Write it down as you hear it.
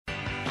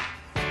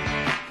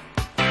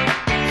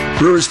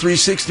Brewers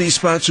 360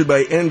 sponsored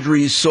by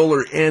Endries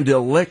Solar and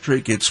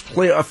Electric. It's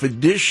playoff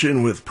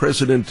edition with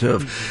President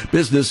of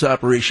Business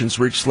Operations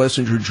Rick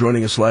Schlesinger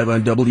joining us live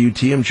on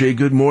WTMJ.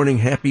 Good morning.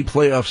 Happy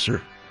playoffs,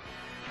 sir.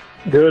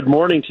 Good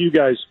morning to you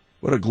guys.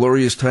 What a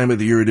glorious time of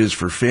the year it is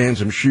for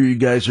fans. I'm sure you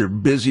guys are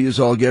busy as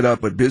all get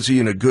up, but busy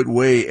in a good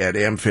way at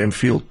AmFam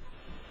Field.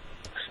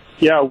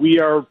 Yeah, we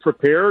are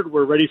prepared.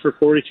 We're ready for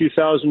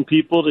 42,000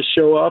 people to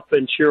show up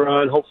and cheer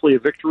on hopefully a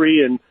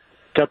victory, and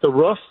got the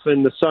roof,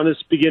 and the sun is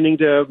beginning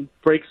to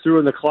break through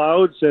in the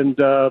clouds, and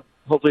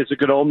hopefully it's a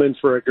good omen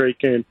for a great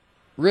game.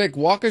 Rick,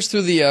 walk us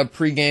through the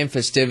pregame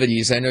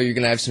festivities. I know you're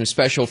going to have some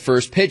special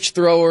first pitch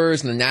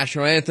throwers, and the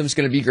national anthem's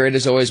going to be great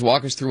as always.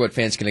 Walk us through what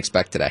fans can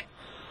expect today.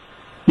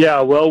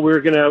 Yeah, well,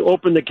 we're going to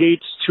open the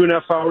gates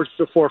 2.5 hours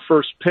before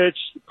first pitch.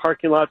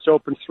 Parking lots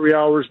open 3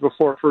 hours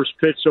before first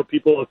pitch, so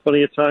people have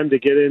plenty of time to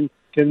get in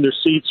their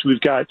seats. We've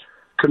got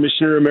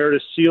Commissioner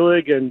Emeritus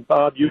Seelig and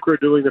Bob Euchre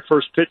doing the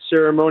first pitch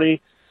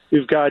ceremony.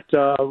 We've got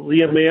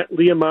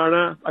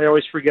Liamana, I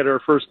always forget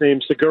her first name,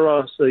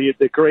 Segura,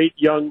 the great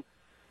young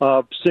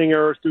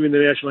singer doing the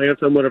national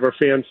anthem, one of our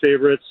fan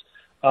favorites.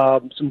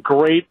 Some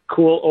great,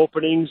 cool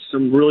openings,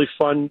 some really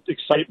fun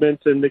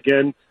excitement, and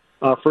again,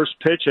 first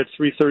pitch at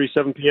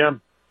 3:37 p.m.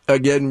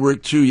 Again,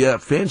 Rick, too, yeah,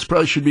 fans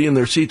probably should be in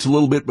their seats a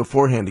little bit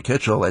beforehand to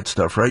catch all that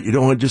stuff, right? You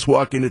don't want to just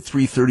walk in at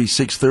 3:30,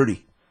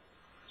 6:30.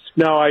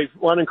 No, I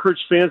want to encourage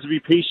fans to be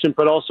patient,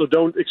 but also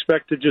don't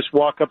expect to just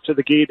walk up to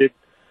the gate at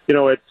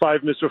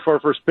 5 minutes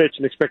before first pitch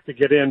and expect to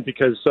get in,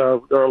 because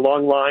there are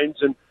long lines,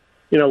 and,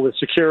 with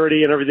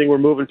security and everything, we're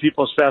moving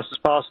people as fast as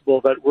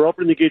possible. But we're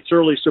opening the gates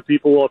early so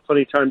people will have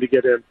plenty of time to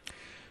get in.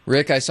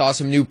 Rick, I saw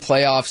some new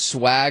playoff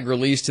swag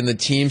released in the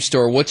team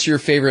store. What's your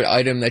favorite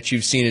item that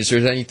you've seen? Is there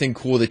anything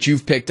cool that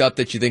you've picked up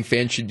that you think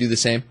fans should do the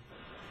same?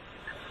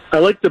 I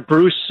like the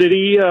Bruce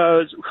City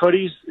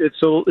hoodies. It's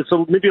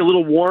maybe a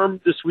little warm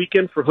this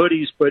weekend for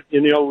hoodies, but,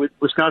 with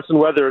Wisconsin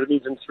weather, it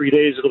means in 3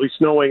 days it'll be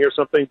snowing or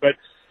something. But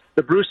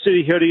the Bruce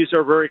City hoodies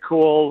are very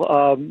cool.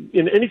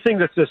 In anything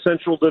that's a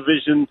Central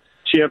Division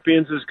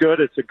champions is good.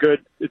 It's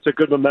a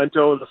good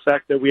memento of the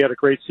fact that we had a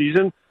great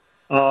season.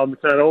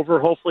 It's not over.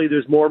 Hopefully,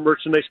 there's more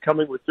merchandise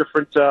coming with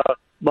different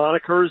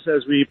monikers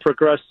as we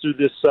progress through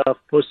this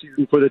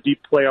postseason for the deep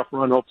playoff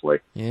run. Hopefully,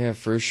 yeah,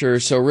 for sure.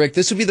 So, Rick,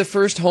 this will be the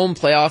first home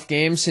playoff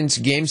game since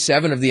Game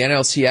 7 of the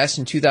NLCS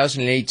in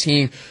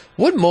 2018.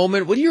 What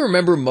do you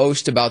remember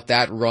most about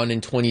that run in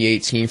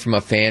 2018 from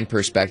a fan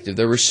perspective?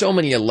 There were so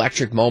many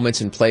electric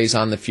moments and plays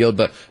on the field,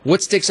 but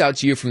what sticks out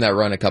to you from that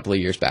run a couple of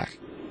years back?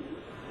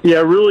 Yeah,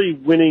 really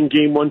winning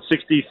Game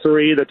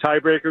 163, the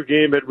tiebreaker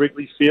game at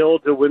Wrigley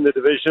Field to win the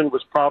division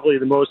was probably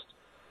the most,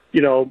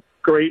 the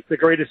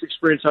greatest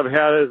experience I've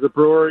had as a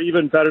Brewer,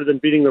 even better than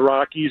beating the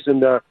Rockies in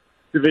the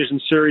division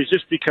series,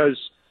 just because,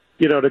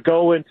 to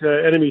go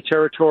into enemy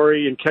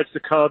territory and catch the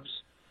Cubs,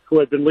 who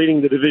had been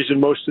leading the division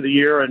most of the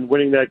year, and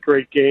winning that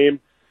great game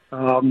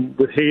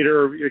with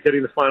Hader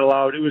getting the final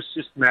out, it was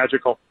just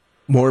magical.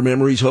 More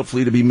memories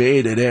hopefully to be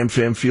made at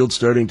AmFam Field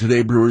starting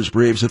today. Brewers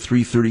Braves at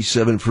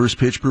 3:37 first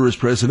pitch. Brewers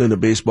President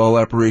of Baseball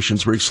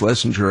Operations Rick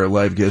Schlesinger, our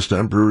live guest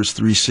on Brewers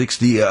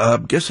 360.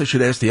 Guess I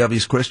should ask the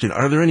obvious question.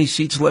 Are there any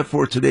seats left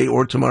for today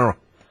or tomorrow?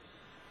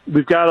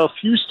 We've got a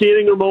few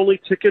standing room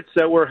only tickets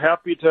that we're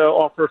happy to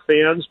offer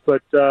fans,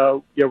 but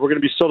we're going to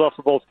be sold out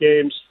for both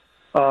games.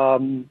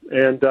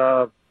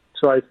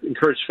 So I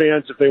encourage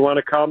fans, if they want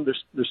to come,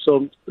 there's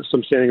still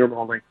some standing room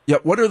only. Yeah,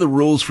 what are the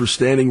rules for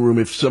standing room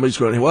if somebody's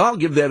going, well, I'll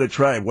give that a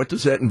try? What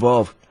does that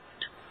involve?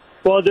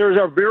 Well, there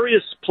are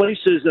various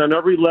places on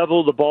every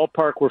level of the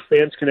ballpark where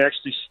fans can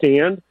actually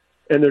stand,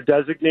 and they're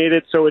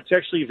designated. So it's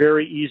actually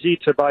very easy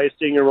to buy a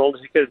standing room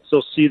only ticket and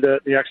still see the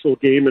actual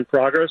game in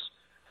progress.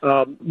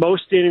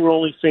 Most standing room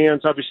only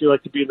fans obviously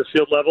like to be in the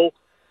field level.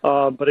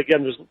 But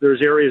again,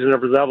 there's areas in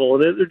every level,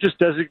 and they're just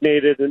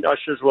designated, and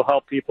ushers will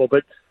help people.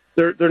 But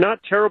they're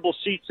not terrible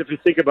seats if you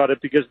think about it,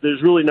 because there's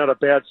really not a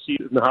bad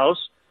seat in the house.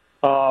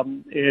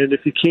 And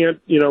if you can't,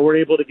 we're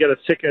able to get a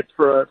ticket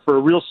for a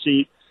real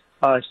seat.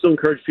 I still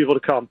encourage people to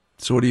come.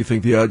 So what do you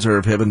think the odds are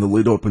of having the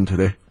lid open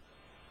today?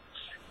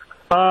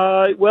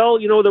 Well,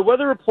 the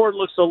weather report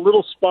looks a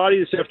little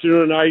spotty this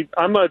afternoon.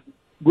 I'm a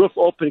roof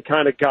open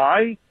kind of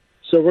guy,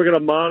 so we're going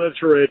to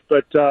monitor it.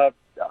 But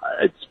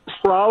it's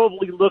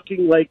probably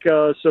looking like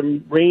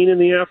some rain in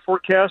the air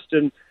forecast,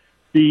 and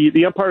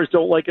the umpires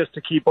don't like us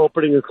to keep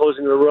opening and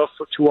closing the roof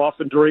too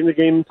often during the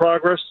game in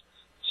progress.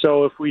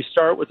 So if we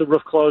start with the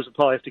roof closed, we'll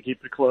probably have to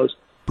keep it closed.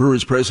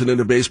 Brewers President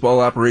of Baseball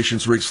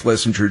Operations Rick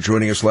Schlesinger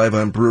joining us live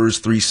on Brewers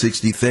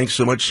 360. Thanks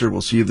so much, sir.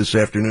 We'll see you this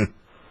afternoon.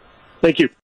 Thank you.